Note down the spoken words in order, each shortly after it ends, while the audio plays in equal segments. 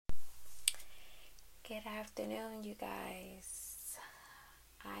Good afternoon, you guys.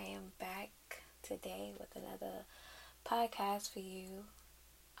 I am back today with another podcast for you.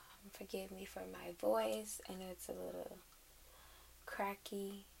 Forgive me for my voice. I know it's a little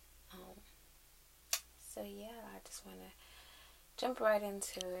cracky. Um, I just want to jump right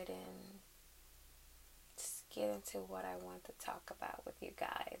into it and just get into what I want to talk about with you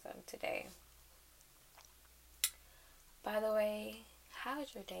guys today. By the way,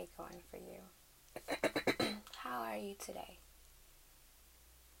 how's your day going for you? How are you today?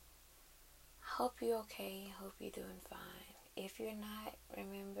 Hope you're okay. Hope you're doing fine. If you're not,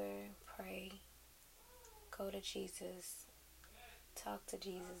 remember, pray. Go to Jesus. Talk to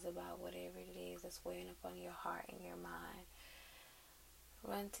Jesus about whatever it is that's weighing upon your heart and your mind.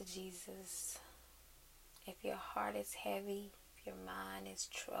 Run to Jesus. If your heart is heavy, if your mind is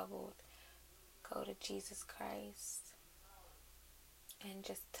troubled, go to Jesus Christ and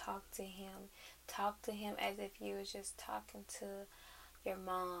just talk to Him. Talk to Him as if you were just talking to your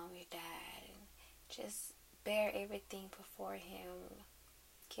mom, your dad, and just bear everything before Him.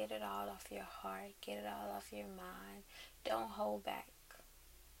 Get it all off your heart. Get it all off your mind. Don't hold back.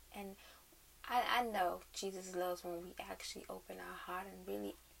 And I know Jesus loves when we actually open our heart and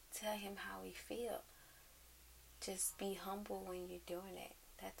really tell Him how we feel. Just be humble when you're doing it.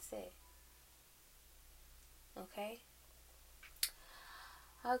 That's it. Okay?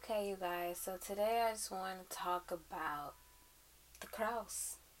 Okay, you guys. So today I just want to talk about the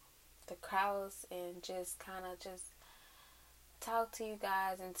cross. The cross, and just kind of just talk to you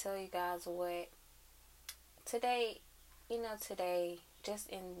guys and tell you guys what today, just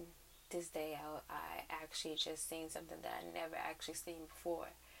in this day, I actually just seen something that I never actually seen before.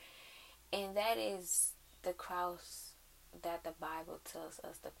 And that is the cross that the Bible tells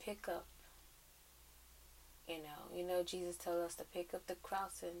us to pick up. Jesus told us to pick up the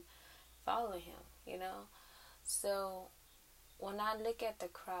cross and follow Him, So when I look at the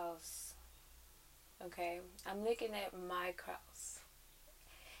cross, okay, I'm looking at my cross.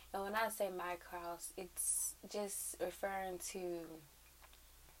 And when I say my cross, it's just referring to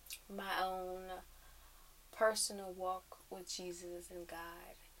my own personal walk with Jesus and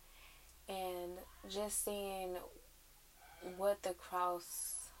God. And just seeing what the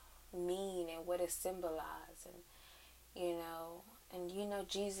cross mean and what it symbolizes. And,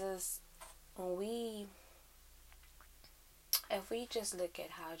 Jesus, if we just look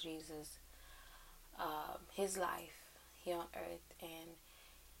at how Jesus, His life here on earth, and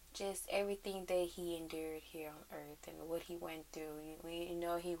just everything that He endured here on earth and what He went through.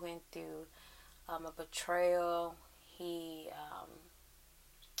 He went through a betrayal. He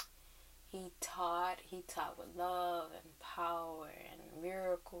taught with love and power and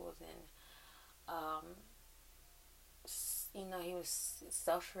miracles, and He was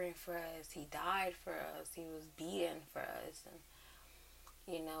suffering for us. He died for us. He was beaten for us, and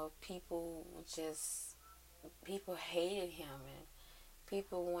people hated Him, and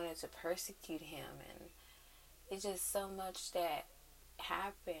people wanted to persecute Him, and it's just so much that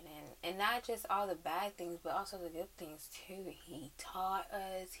happened, and not just all the bad things, but also the good things too. He taught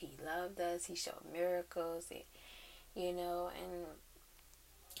us, He loved us, He showed miracles, and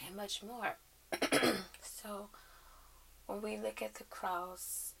much more. So when we look at the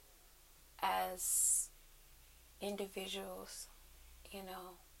cross as individuals,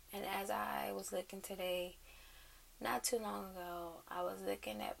 and as I was looking today, not too long ago, I was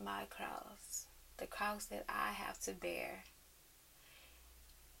looking at my cross, the cross that I have to bear.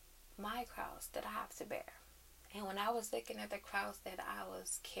 My cross that I have to bear. And when I was looking at the cross that I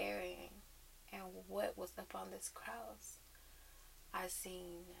was carrying and what was up on this cross, I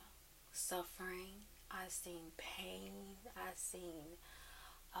seen suffering, I seen pain, I seen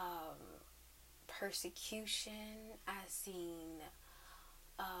persecution, I seen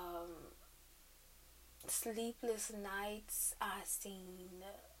sleepless nights, I seen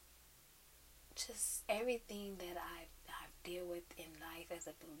just everything that I've dealt with in life as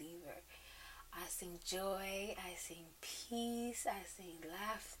a believer. I seen joy, I seen peace, I seen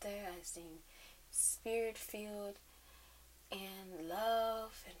laughter, I seen spirit filled, and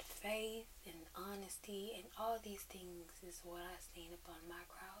love and faith and honesty, and all these things is what I seen upon my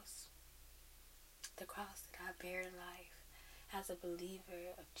cross. The cross that I bear in life as a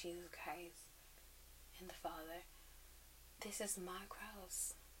believer of Jesus Christ and the Father. This is my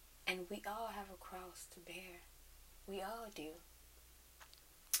cross. And we all have a cross to bear. We all do.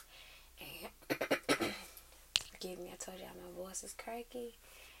 And forgive me, I told y'all my voice is cracky.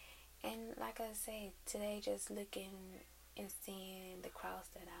 And like I said, today just looking and seeing the cross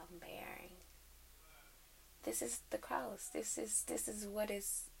that I'm bearing. This is the cross. This is what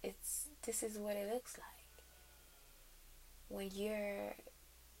this is what it looks like. When you're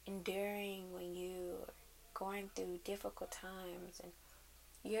enduring, when you're going through difficult times, and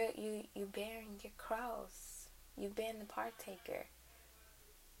you bearing your cross, you being the partaker.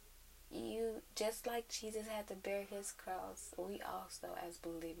 You, just like Jesus had to bear his cross, we also as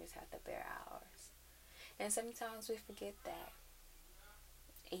believers have to bear ours. And sometimes we forget that.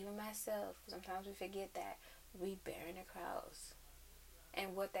 Even myself, sometimes we forget that we bearing a cross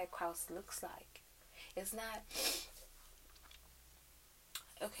and what that cross looks like. It's not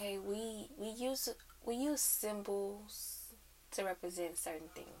okay. We use symbols to represent certain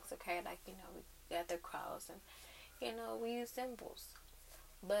things. Okay, like we got the cross, and we use symbols,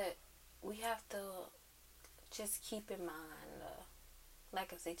 but we have to just keep in mind,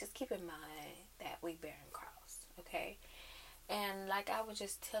 like I say, just keep in mind that we bearing cross. Okay, and like I was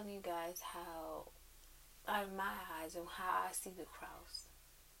just telling you guys how, out of my eyes, and how I see the cross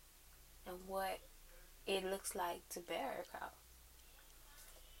and what it looks like to bear a cross.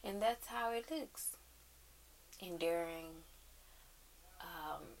 And that's how it looks. Enduring,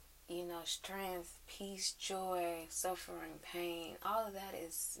 strength, peace, joy, suffering, pain. All of that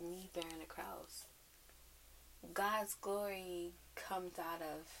is me bearing a cross. God's glory comes out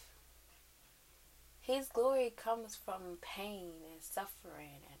of, his glory comes from pain and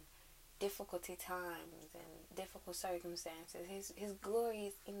suffering and difficulty times and difficult circumstances. His glory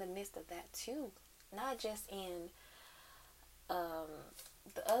is in the midst of that too. Not just in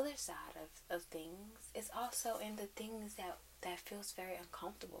the other side of things. It's also in the things that feels very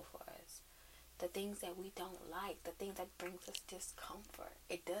uncomfortable for us. The things that we don't like, the things that brings us discomfort.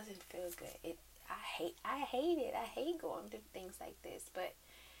 It doesn't feel good. I hate it. I hate going through things like this, but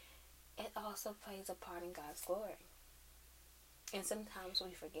it also plays a part in God's glory. And sometimes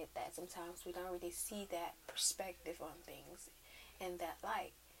we forget that. Sometimes we don't really see that perspective on things in that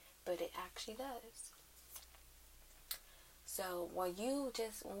light, but it actually does. So when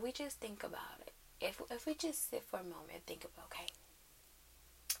we just think about it, if we just sit for a moment and think about, okay,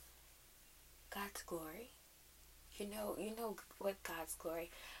 God's glory, you know what God's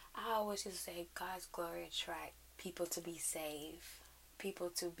glory. I always just say God's glory attract people to be saved, people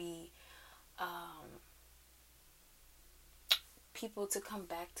to be, people to come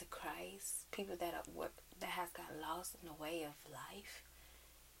back to Christ, people that has got lost in the way of life,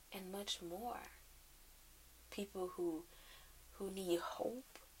 and much more. People who need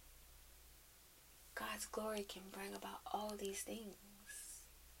hope. God's glory can bring about all these things.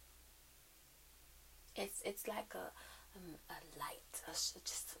 It's like a light,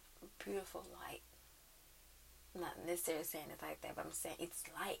 just a beautiful light. I'm not necessarily saying it like that, but I'm saying it's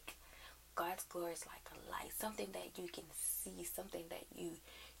like God's glory is like a light, something that you can see, something that you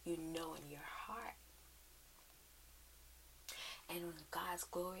know in your heart. And when God's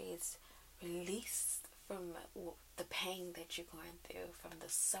glory is released from the pain that you're going through, from the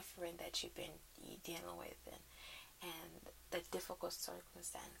suffering that you've been dealing with, and the difficult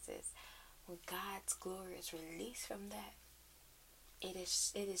circumstances, when God's glory is released from that, it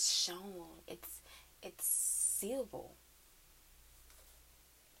is shown, it's seeable.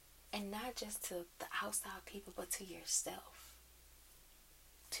 And not just to the outside people, but to yourself.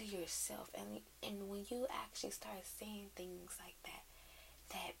 To yourself. And when you actually start seeing things like that,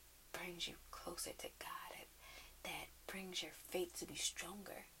 that brings you closer to God, that brings your faith to be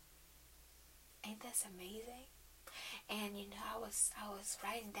stronger. Ain't that amazing? And I was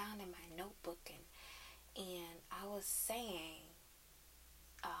writing down in my notebook, and I was saying,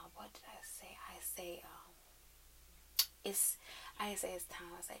 what did I say? I didn't say it's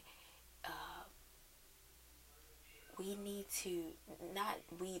time. I say, we need to, not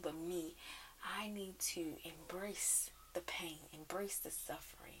we, but me, I need to embrace the pain, embrace the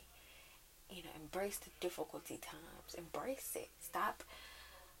suffering, embrace the difficulty times, embrace it. Stop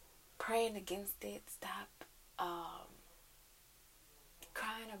praying against it. Stop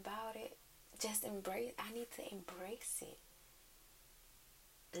crying about it. Just embrace. I need to embrace it.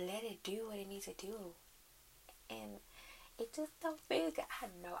 Let it do what it needs to do. And it just don't feel good. I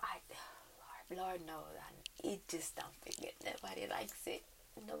know. Lord knows. It just don't feel good. Nobody likes it.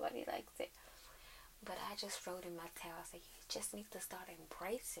 Nobody likes it. But I just wrote in my tale, I said, you just need to start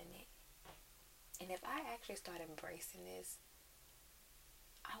embracing it. And if I actually start embracing this,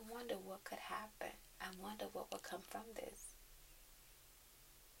 I wonder what could happen. I wonder what would come from this.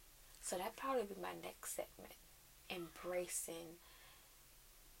 So that'd probably be my next segment. Embracing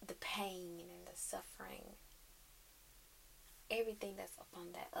the pain and the suffering. Everything that's up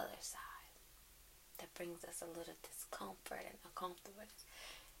on that other side that brings us a little discomfort and uncomfortableness.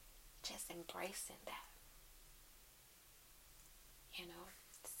 Just embracing that. you know.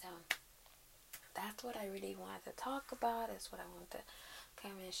 So that's what I really wanted to talk about. That's what I want to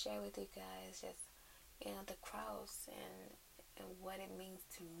come and share with you guys. Just, the cross and what it means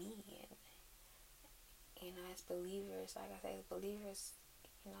to me. And, as believers, like I say, as believers,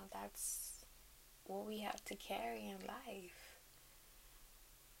 that's what we have to carry in life.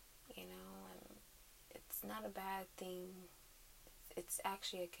 And it's not a bad thing. It's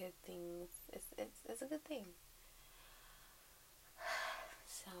actually a good thing. It's a good thing.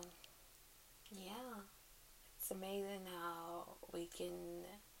 So, yeah. It's amazing how we can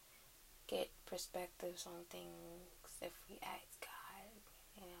get perspectives on things if we ask God.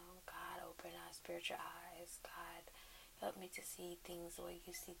 God, open our spiritual eyes. God, help me to see things the way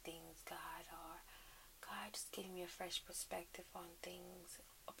you see things, God. Or God, just give me a fresh perspective on things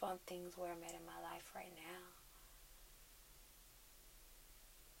where I'm at in my life right now.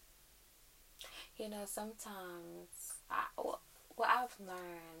 Sometimes I've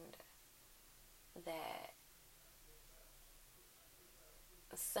learned that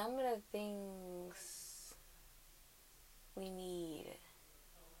some of the things we need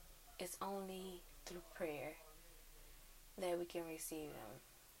is only through prayer that we can receive them.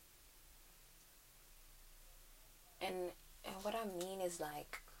 And what I mean is,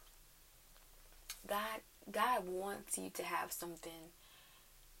 like, God wants you to have something.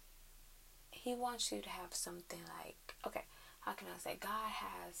 He wants you to have something like, okay, how can I say? God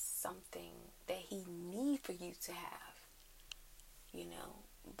has something that He needs for you to have.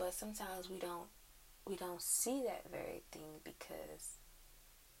 But sometimes we don't see that very thing because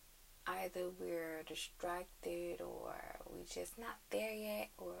either we're distracted or we just not there yet,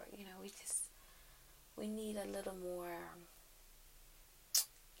 or we need a little more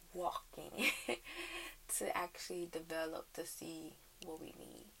walking to actually develop to see what we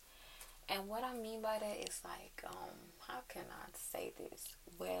need. And what I mean by that is, like, how can I say this?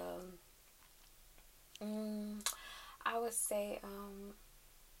 Well, I would say,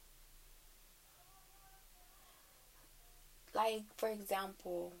 like, for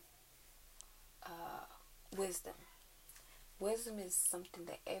example, wisdom. Wisdom is something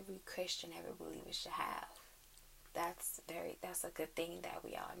that every Christian, every believer should have. That's a good thing that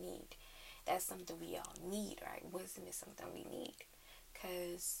we all need. That's something we all need, right? Wisdom is something we need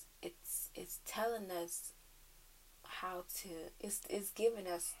because it's telling us how to. It's giving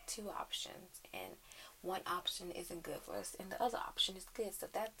us two options, and one option isn't good for us, and the other option is good. So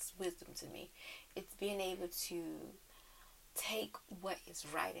that's wisdom to me. It's being able to take what is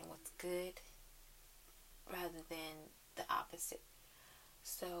right and what's good rather than the opposite.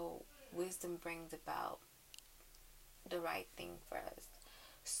 So wisdom brings about the right thing for us.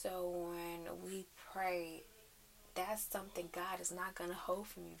 So when we pray, that's something God is not going to hold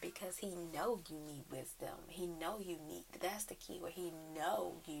from you because He know you need wisdom. He know you need. That's the key where He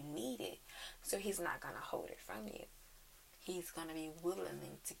know you need it. So He's not going to hold it from you. He's going to be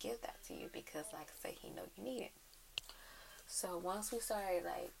willing to give that to you because, like I say, He know you need it. So once we start,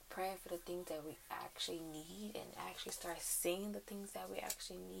 like, praying for the things that we actually need and actually start seeing the things that we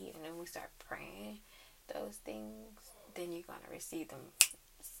actually need, and then we start praying those things, then you're going to receive them.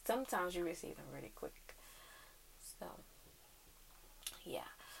 Sometimes you receive them really quick. So, yeah.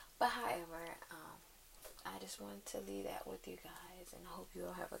 But however, I just wanted to leave that with you guys, and I hope you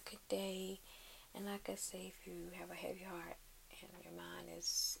all have a good day. And like I say, if you have a heavy heart and your mind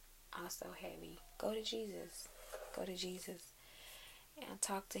is also heavy, go to Jesus. Go to Jesus and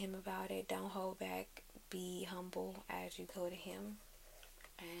talk to Him about it. Don't hold back. Be humble as you go to Him.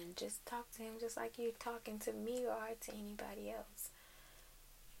 And just talk to Him just like you're talking to me or to anybody else.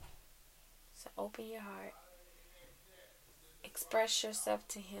 So open your heart. Express yourself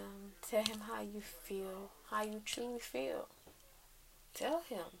to Him. Tell Him how you feel. How you truly feel. Tell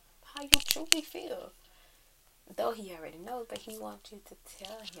Him how you truly feel. Though He already knows, but He wants you to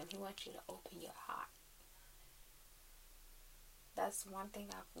tell Him. He wants you to open your heart. That's one thing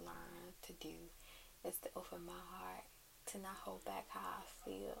I've learned to do, is to open my heart, to not hold back how I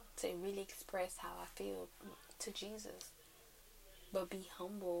feel, to really express how I feel to Jesus, but be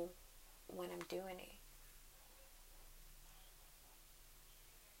humble when I'm doing it.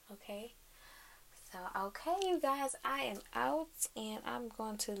 Okay? So, okay, you guys, I am out, and I'm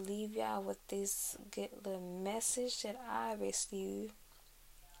going to leave y'all with this good little message that I received.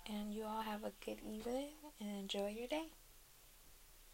 And you all have a good evening and enjoy your day.